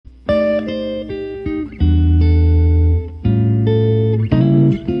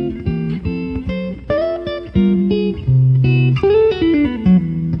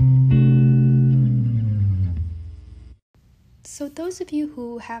those of you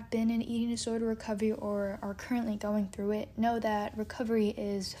who have been in eating disorder recovery or are currently going through it, know that recovery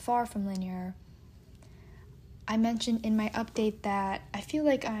is far from linear. I mentioned in my update that I feel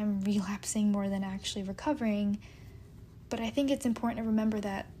like I'm relapsing more than actually recovering, but I think it's important to remember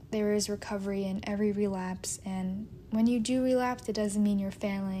that there is recovery in every relapse, and when you do relapse, it doesn't mean you're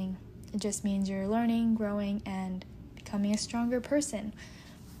failing. It just means you're learning, growing, and becoming a stronger person.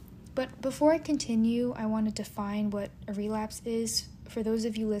 But before I continue, I want to define what a relapse is for those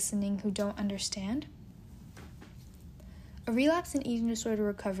of you listening who don't understand. A relapse in eating disorder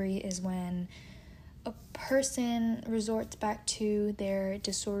recovery is when a person resorts back to their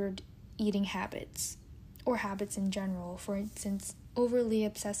disordered eating habits, or habits in general. For instance, overly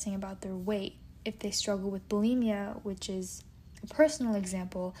obsessing about their weight. If they struggle with bulimia, which is a personal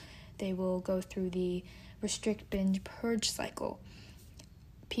example, they will go through the restrict, binge, purge cycle.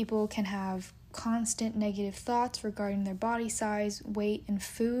 People can have constant negative thoughts regarding their body size, weight, and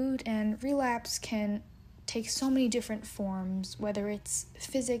food, and relapse can take so many different forms, whether it's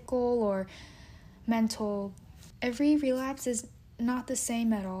physical or mental. Every relapse is not the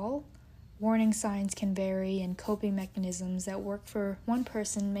same at all. Warning signs can vary, and coping mechanisms that work for one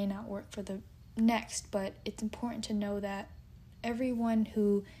person may not work for the next, but it's important to know that everyone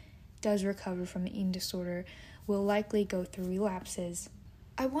who does recover from an eating disorder will likely go through relapses.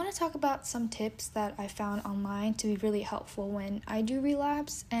 I want to talk about some tips that I found online to be really helpful when I do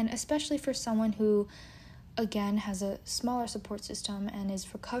relapse, and especially for someone who, again, has a smaller support system and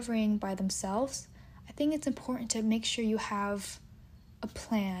is recovering by themselves. I think it's important to make sure you have a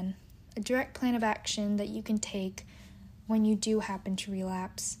plan, a direct plan of action that you can take when you do happen to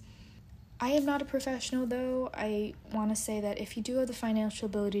relapse. I am not a professional, though. I want to say that if you do have the financial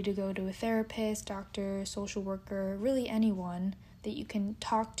ability to go to a therapist, doctor, social worker, really anyone that you can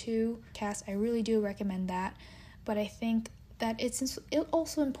talk to, I really do recommend that. But I think that it's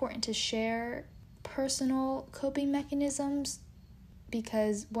also important to share personal coping mechanisms,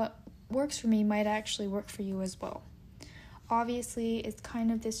 because what works for me might actually work for you as well. Obviously, it's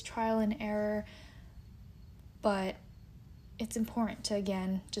kind of this trial and error, but it's important to,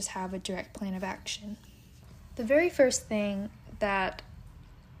 again, just have a direct plan of action. The very first thing that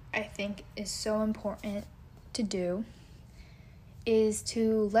I think is so important to do is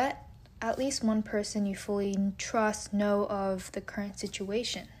to let at least one person you fully trust know of the current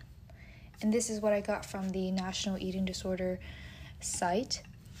situation. And this is what I got from the National Eating Disorder site.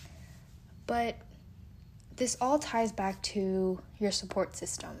 But this all ties back to your support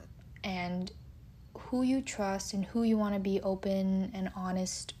system and who you trust and who you want to be open and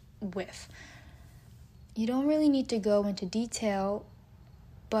honest with. You don't really need to go into detail,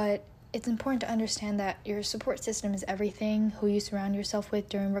 but it's important to understand that your support system is everything. Who you surround yourself with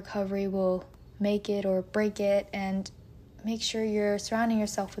during recovery will make it or break it, and make sure you're surrounding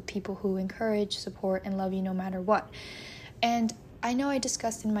yourself with people who encourage, support, and love you no matter what. And I know I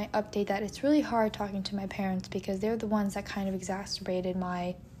discussed in my update that it's really hard talking to my parents because they're the ones that kind of exacerbated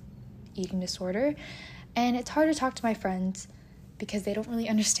my eating disorder. And it's hard to talk to my friends because they don't really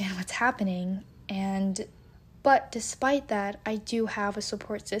understand what's happening. But despite that, I do have a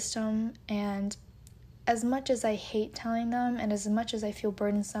support system, and as much as I hate telling them and as much as I feel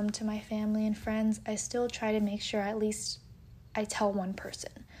burdensome to my family and friends, I still try to make sure at least I tell one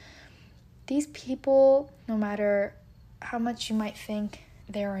person. These people, no matter how much you might think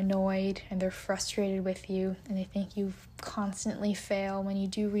they're annoyed and they're frustrated with you and they think you constantly fail when you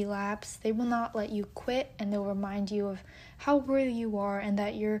do relapse, they will not let you quit, and they'll remind you of how worthy you are and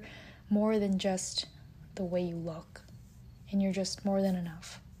that you're more than just the way you look, and you're just more than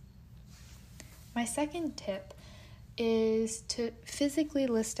enough. My second tip is to physically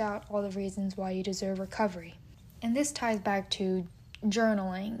list out all the reasons why you deserve recovery. And this ties back to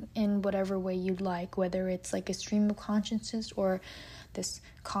journaling in whatever way you'd like, whether it's like a stream of consciousness or this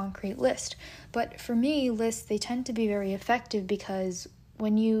concrete list. But for me, lists, they tend to be very effective because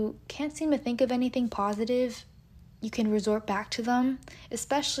when you can't seem to think of anything positive, you can resort back to them,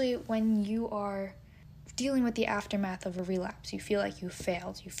 especially when you are dealing with the aftermath of a relapse. You feel like you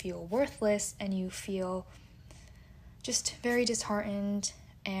failed, you feel worthless, and you feel just very disheartened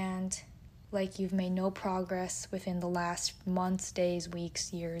and like you've made no progress within the last months, days,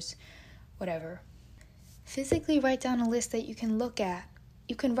 weeks, years, whatever. Physically write down a list that you can look at.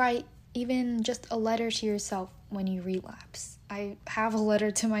 You can write even just a letter to yourself when you relapse. I have a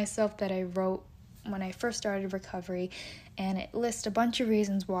letter to myself that I wrote when I first started recovery, and it lists a bunch of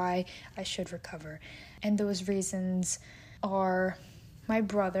reasons why I should recover. And those reasons are my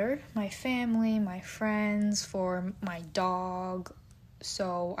brother, my family, my friends, for my dog,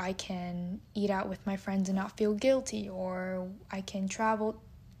 so I can eat out with my friends and not feel guilty, or I can travel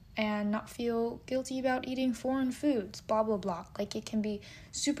and not feel guilty about eating foreign foods, blah, blah, blah. Like, it can be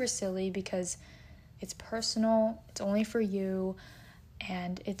super silly because it's personal, it's only for you,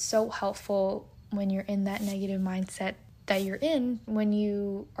 and it's so helpful when you're in that negative mindset that you're in when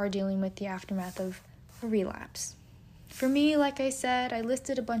you are dealing with the aftermath of a relapse. For me, like I said, I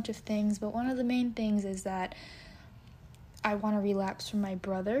listed a bunch of things, but one of the main things is that I want to relapse from my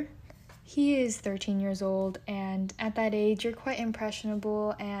brother. He is 13 years old, and at that age, you're quite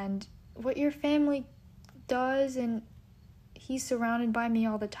impressionable, and what your family does, and he's surrounded by me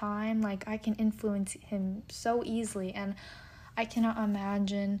all the time, like, I can influence him so easily, and I cannot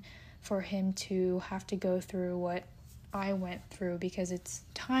imagine for him to have to go through what I went through, because it's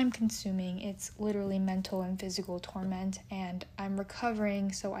time-consuming, it's literally mental and physical torment, and I'm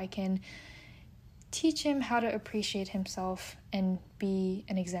recovering so I can teach him how to appreciate himself and be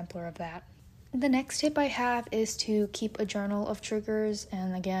an exemplar of that. The next tip I have is to keep a journal of triggers,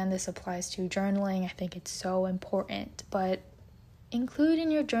 and again, this applies to journaling. I think it's so important, but include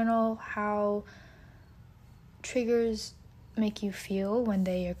in your journal how triggers make you feel when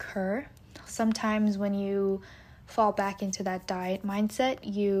they occur. Sometimes when you fall back into that diet mindset,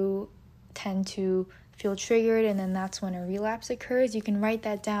 you tend to feel triggered, and then that's when a relapse occurs. You can write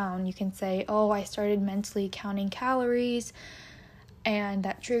that down. You can say, oh, I started mentally counting calories, and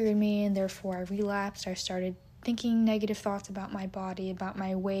that triggered me, and therefore I relapsed. I started thinking negative thoughts about my body, about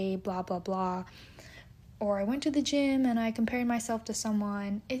my weight, blah, blah, blah. Or I went to the gym and I compared myself to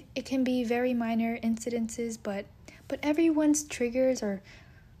someone. It can be very minor incidences, but everyone's triggers are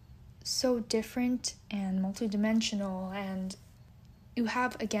so different and multidimensional, and you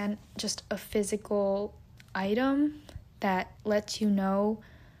have, again, just a physical item that lets you know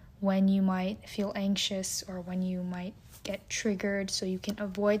when you might feel anxious or when you might get triggered, so you can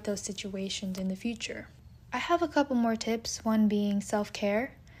avoid those situations in the future. I have a couple more tips, one being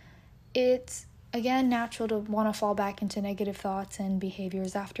self-care. It's, again, natural to want to fall back into negative thoughts and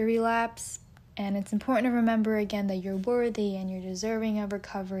behaviors after relapse, and it's important to remember, again, that you're worthy and you're deserving of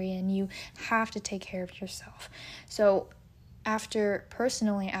recovery, and you have to take care of yourself. So after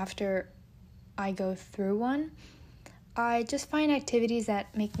I go through one, I just find activities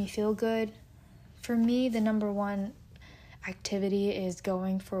that make me feel good. For me, the number one activity is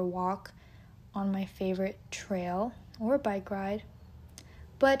going for a walk on my favorite trail or a bike ride.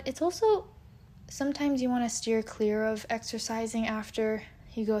 But it's also, sometimes you want to steer clear of exercising after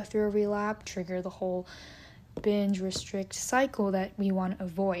you go through a relapse, trigger the whole binge restrict cycle that we want to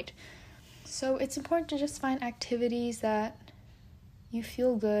avoid. So it's important to just find activities that you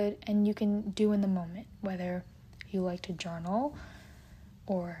feel good and you can do in the moment, whether you like to journal,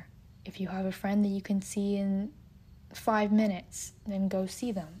 or if you have a friend that you can see in 5 minutes, then go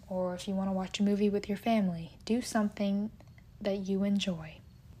see them. Or if you want to watch a movie with your family, do something that you enjoy.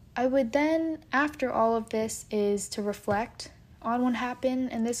 I would then, after all of this, is to reflect on what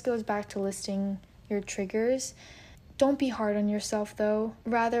happened, and this goes back to listing your triggers. Don't be hard on yourself, though.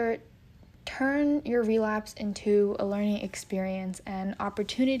 Rather, turn your relapse into a learning experience and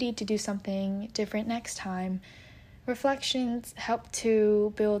opportunity to do something different next time. Reflections help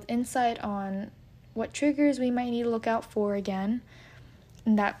to build insight on what triggers we might need to look out for again,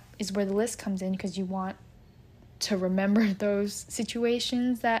 and that is where the list comes in, because you want to remember those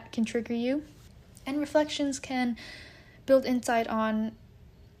situations that can trigger you. And reflections can build insight on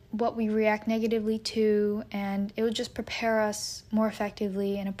what we react negatively to, and it will just prepare us more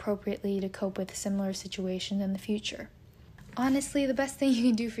effectively and appropriately to cope with similar situations in the future. Honestly, the best thing you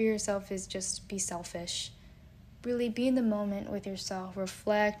can do for yourself is just be selfish. Really be in the moment with yourself,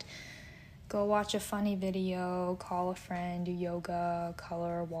 reflect, go watch a funny video, call a friend, do yoga,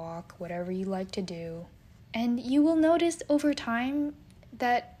 color, walk, whatever you like to do. And you will notice over time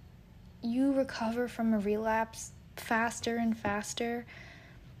that you recover from a relapse faster and faster.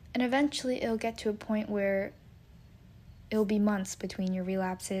 And eventually it'll get to a point where it'll be months between your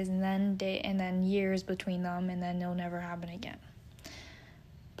relapses, and then years between them, and then it'll never happen again.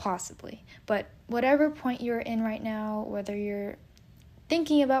 Possibly. But whatever point you're in right now, whether you're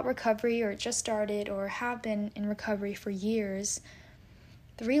thinking about recovery or just started or have been in recovery for years,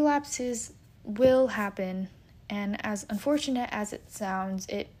 the relapses will happen. And as unfortunate as it sounds,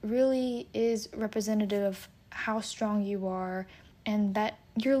 it really is representative of how strong you are, and that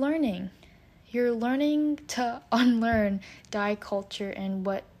you're learning. You're learning to unlearn diet culture and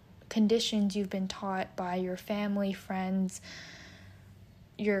what conditions you've been taught by your family, friends,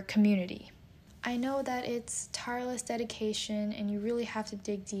 your community. I know that it's tireless dedication and you really have to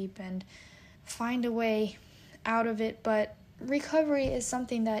dig deep and find a way out of it, but recovery is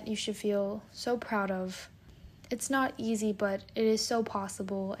something that you should feel so proud of. It's not easy, but it is so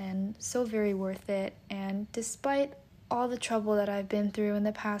possible and so very worth it. And despite all the trouble that I've been through in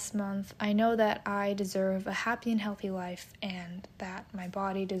the past month, I know that I deserve a happy and healthy life, and that my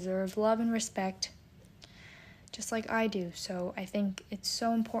body deserves love and respect just like I do. So I think it's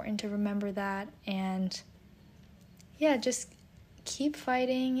so important to remember that, and yeah, just keep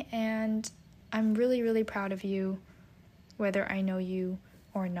fighting. And I'm really, really proud of you, whether I know you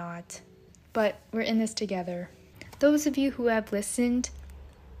or not. But we're in this together. Those of you who have listened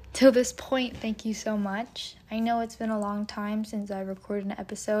till this point, thank you so much. I know it's been a long time since I recorded an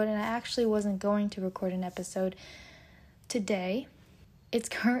episode, and I actually wasn't going to record an episode today. It's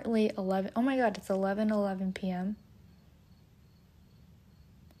currently 11:11 p.m.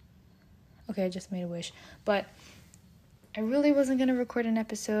 Okay, I just made a wish. But I really wasn't going to record an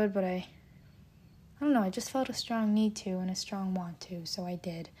episode, but I don't know, I just felt a strong need to and a strong want to, so I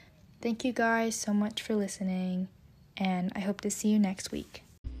did. Thank you guys so much for listening, and I hope to see you next week.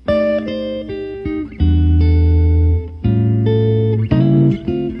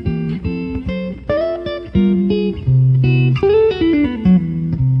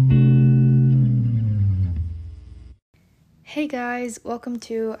 Hey guys, welcome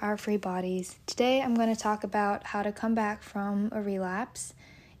to Our Free Bodies. Today I'm going to talk about how to come back from a relapse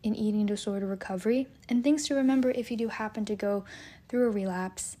in eating disorder recovery, and things to remember if you do happen to go through a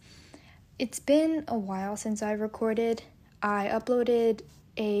relapse. It's been a while since I recorded. I uploaded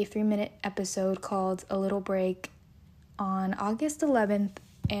a 3-minute episode called A Little Break on August 11th,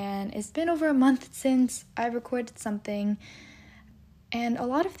 and it's been over a month since I recorded something, and a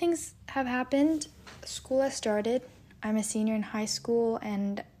lot of things have happened. School has started. I'm a senior in high school,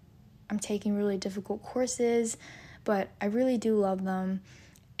 and I'm taking really difficult courses, but I really do love them,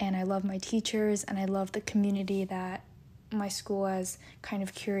 and I love my teachers, and I love the community that my school has kind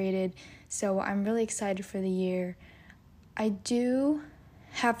of curated, so I'm really excited for the year. I do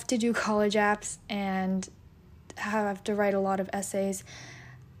have to do college apps and have to write a lot of essays.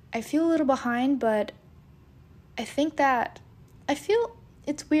 I feel a little behind, but I think that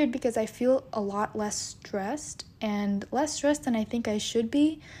it's weird because I feel a lot less stressed than I think I should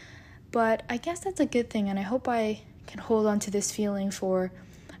be, but I guess that's a good thing, and I hope I can hold on to this feeling for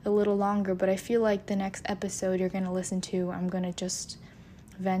a little longer. But I feel like the next episode you're going to listen to, I'm going to just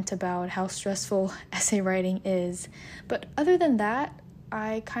vent about how stressful essay writing is. But other than that,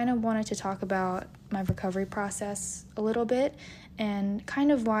 I kind of wanted to talk about my recovery process a little bit and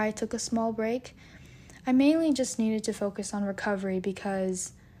kind of why I took a small break. I mainly just needed to focus on recovery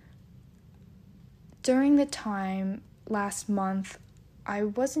because during the time last month, I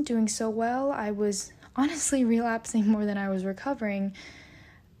wasn't doing so well. I was honestly relapsing more than I was recovering,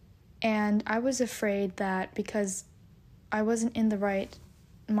 and I was afraid that because I wasn't in the right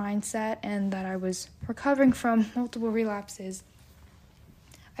mindset and that I was recovering from multiple relapses,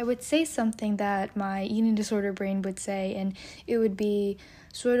 I would say something that my eating disorder brain would say, and it would be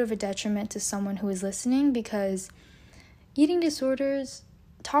sort of a detriment to someone who is listening, because eating disorders,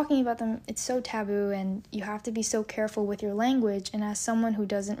 talking about them, it's so taboo, and you have to be so careful with your language. And as someone who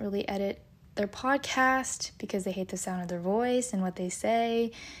doesn't really edit their podcast because they hate the sound of their voice and what they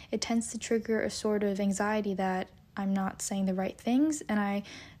say, it tends to trigger a sort of anxiety that I'm not saying the right things, and I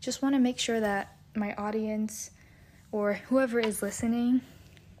just want to make sure that my audience or whoever is listening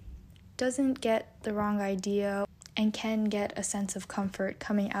doesn't get the wrong idea and can get a sense of comfort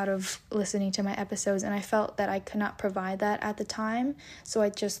coming out of listening to my episodes. And I felt that I could not provide that at the time, so I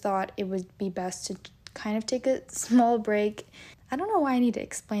just thought it would be best to kind of take a small break. I don't know why I need to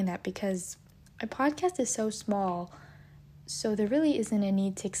explain that, because my podcast is so small, so there really isn't a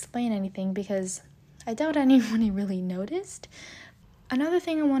need to explain anything, because I doubt anyone really noticed. Another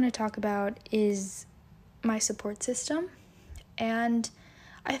thing I want to talk about is my support system, and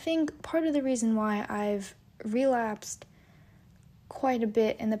I think part of the reason why I've relapsed quite a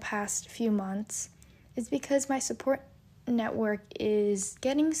bit in the past few months is because my support network is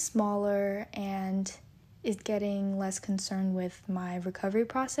getting smaller and is getting less concerned with my recovery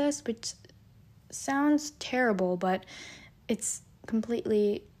process, which sounds terrible, but it's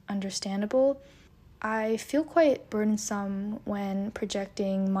completely understandable. I feel quite burdensome when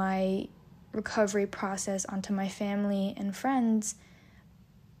projecting my recovery process onto my family and friends,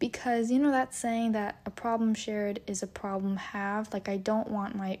 because, you know, that saying that a problem shared is a problem halved. Like, I don't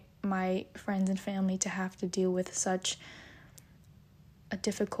want my friends and family to have to deal with such a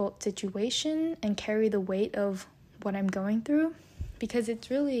difficult situation and carry the weight of what I'm going through, because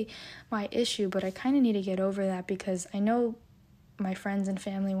it's really my issue. But I kind of need to get over that, because I know my friends and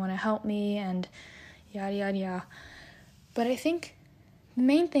family want to help me and yada yada yada. But I think the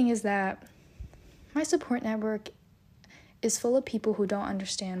main thing is that my support network is full of people who don't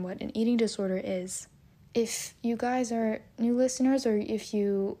understand what an eating disorder is. If you guys are new listeners, or if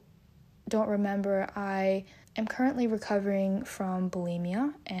you don't remember, I am currently recovering from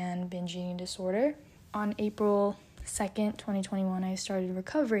bulimia and binge eating disorder. On April 2nd, 2021, I started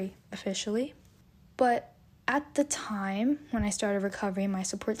recovery officially. But at the time when I started recovery, my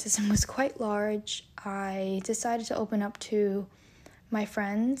support system was quite large. I decided to open up to my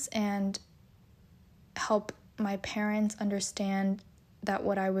friends and help my parents understand that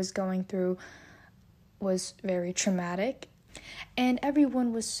what I was going through was very traumatic. And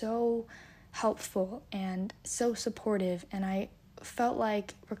everyone was so helpful and so supportive, and I felt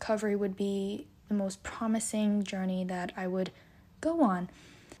like recovery would be the most promising journey that I would go on.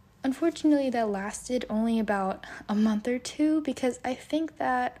 Unfortunately, that lasted only about a month or two, because I think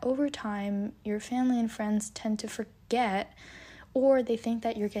that over time, your family and friends tend to forget, or they think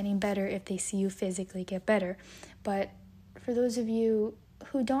that you're getting better if they see you physically get better. But for those of you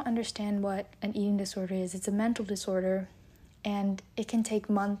who don't understand what an eating disorder is, it's a mental disorder, and it can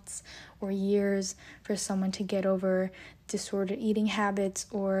take months or years for someone to get over disordered eating habits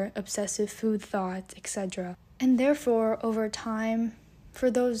or obsessive food thoughts, etc. And therefore, over time,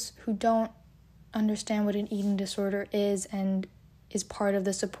 for those who don't understand what an eating disorder is and is part of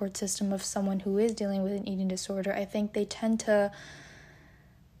the support system of someone who is dealing with an eating disorder, I think they tend to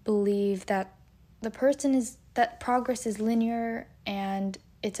believe that that progress is linear and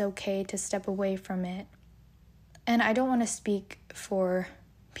it's okay to step away from it. And I don't want to speak for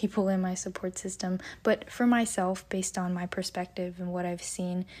people in my support system, but for myself, based on my perspective and what I've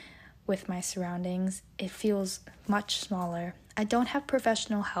seen with my surroundings, it feels much smaller. I don't have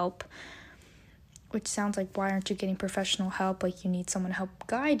professional help, which sounds like, why aren't you getting professional help? Like, you need someone to help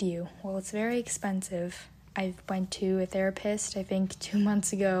guide you. Well, it's very expensive. I went to a therapist, I think 2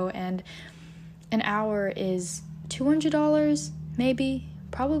 months ago, and an hour is $200, maybe,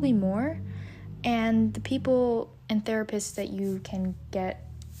 probably more. And the people and therapists that you can get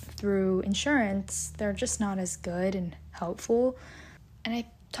through insurance, they're just not as good and helpful. And I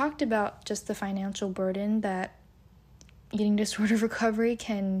talked about just the financial burden that eating disorder recovery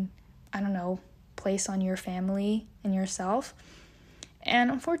can, place on your family and yourself. And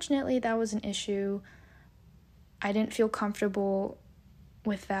unfortunately, that was an issue. I didn't feel comfortable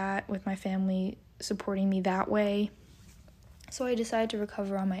with that, with my family supporting me that way. So I decided to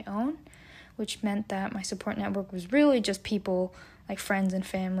recover on my own, which meant that my support network was really just people like friends and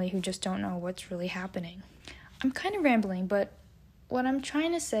family who just don't know what's really happening. I'm kind of rambling, but what I'm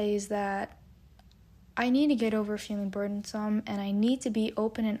trying to say is that I need to get over feeling burdensome, and I need to be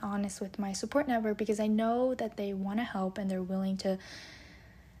open and honest with my support network, because I know that they want to help and they're willing to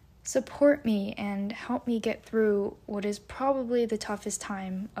support me and help me get through what is probably the toughest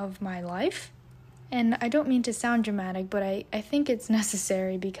time of my life. And I don't mean to sound dramatic, but I think it's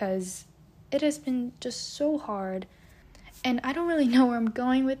necessary, because it has been just so hard. And I don't really know where I'm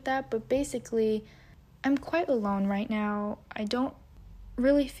going with that, but basically, I'm quite alone right now. I don't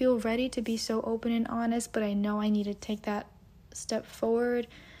really feel ready to be so open and honest, but I know I need to take that step forward.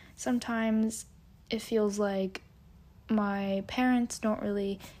 Sometimes it feels like my parents don't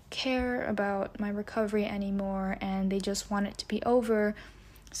really care about my recovery anymore, and they just want it to be over.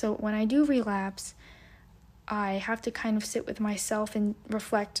 So when I do relapse, I have to kind of sit with myself and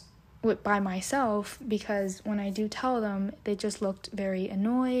reflect by myself, because when I do tell them, they just looked very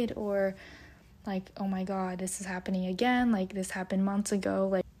annoyed, or like, oh my god, this is happening again, like this happened months ago,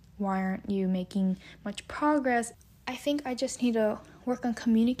 like why aren't you making much progress? I think I just need to work on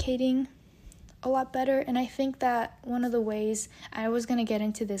communicating a lot better. And I think that one of the ways, I was going to get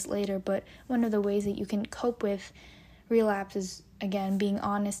into this later, but one of the ways that you can cope with relapse is, again, being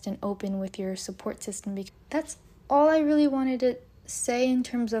honest and open with your support system. Because that's all I really wanted to say in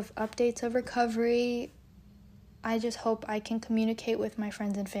terms of updates of recovery. I just hope I can communicate with my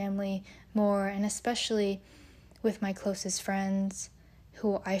friends and family more, and especially with my closest friends,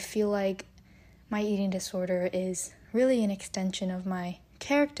 who I feel like my eating disorder is really an extension of my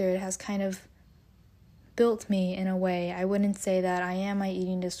character. It has kind of built me in a way. I wouldn't say that I am my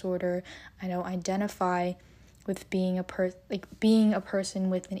eating disorder. I don't identify with being a person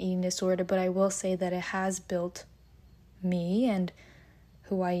with an eating disorder, but I will say that it has built me and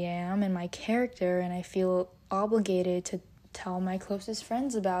who I am and my character, and I feel obligated to tell my closest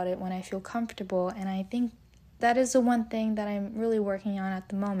friends about it when I feel comfortable. And I think that is the one thing that I'm really working on at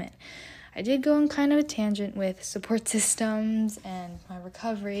the moment. I did go on kind of a tangent with support systems and my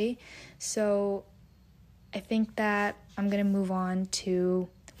recovery, so I think that I'm going to move on to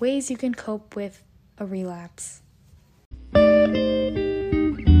ways you can cope with a relapse. you.